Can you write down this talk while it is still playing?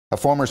A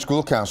former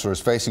school counselor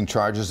is facing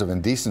charges of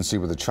indecency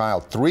with a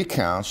child. 3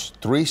 counts,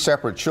 3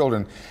 separate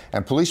children,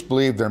 and police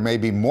believe there may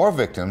be more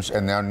victims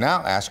and they're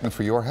now asking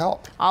for your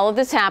help. All of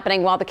this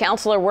happening while the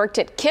counselor worked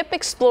at KIPP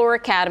Explorer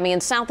Academy in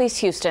Southeast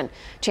Houston.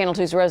 Channel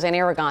 2's Roseanne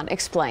Aragon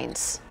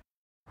explains.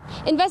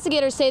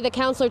 Investigators say the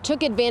counselor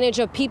took advantage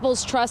of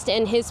people's trust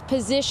and his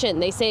position.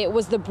 They say it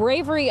was the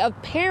bravery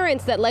of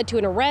parents that led to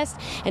an arrest,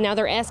 and now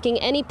they're asking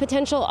any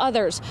potential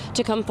others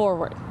to come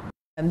forward.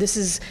 This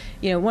is,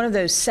 one of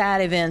those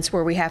sad events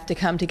where we have to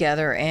come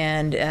together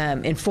and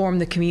inform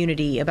the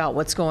community about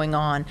what's going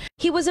on.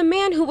 He was a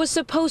man who was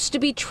supposed to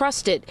be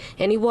trusted,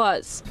 and he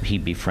was. He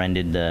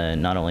befriended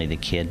not only the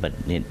kid, but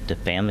the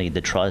family,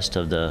 the trust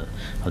of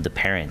the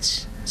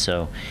parents.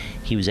 So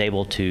he was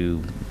able to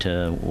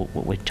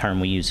what term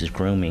we use is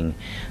grooming.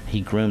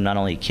 He groomed not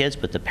only kids,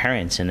 but the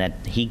parents, and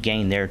that he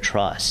gained their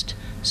trust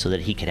so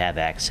that he could have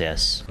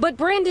access. But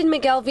Brandon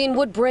McElveen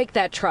would break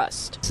that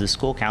trust. As the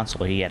school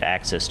counselor, he had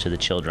access to the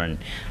children,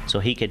 so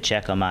he could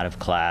check them out of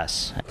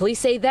class. Police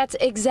say that's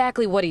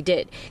exactly what he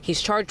did.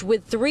 He's charged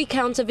with 3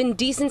 counts of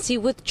indecency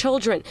with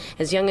children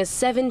as young as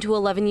 7 to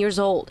 11 years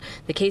old.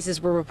 The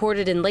cases were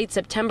reported in late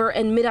September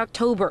and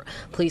mid-October.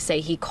 Police say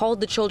he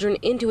called the children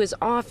into his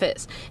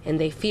office, and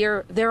they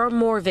fear there are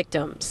more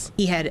victims.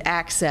 He had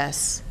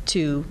access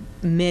to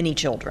many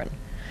children.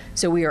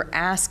 So we are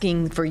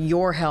asking for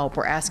your help.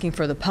 We're asking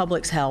for the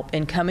public's help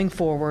in coming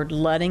forward,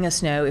 letting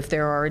us know if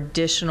there are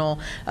additional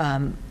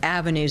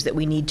avenues that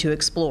we need to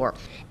explore.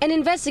 And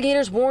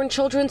investigators warn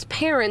children's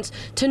parents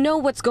to know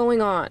what's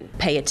going on.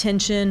 Pay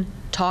attention,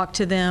 talk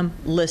to them,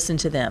 listen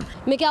to them.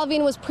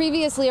 McElveen was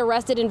previously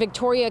arrested in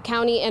Victoria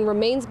County and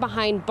remains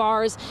behind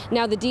bars.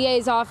 Now the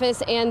DA's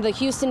office and the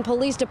Houston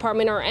Police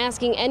Department are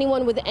asking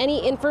anyone with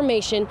any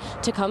information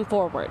to come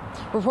forward.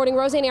 Reporting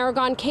Roseanne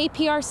Aragon,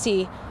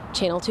 KPRC,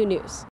 Channel 2 News.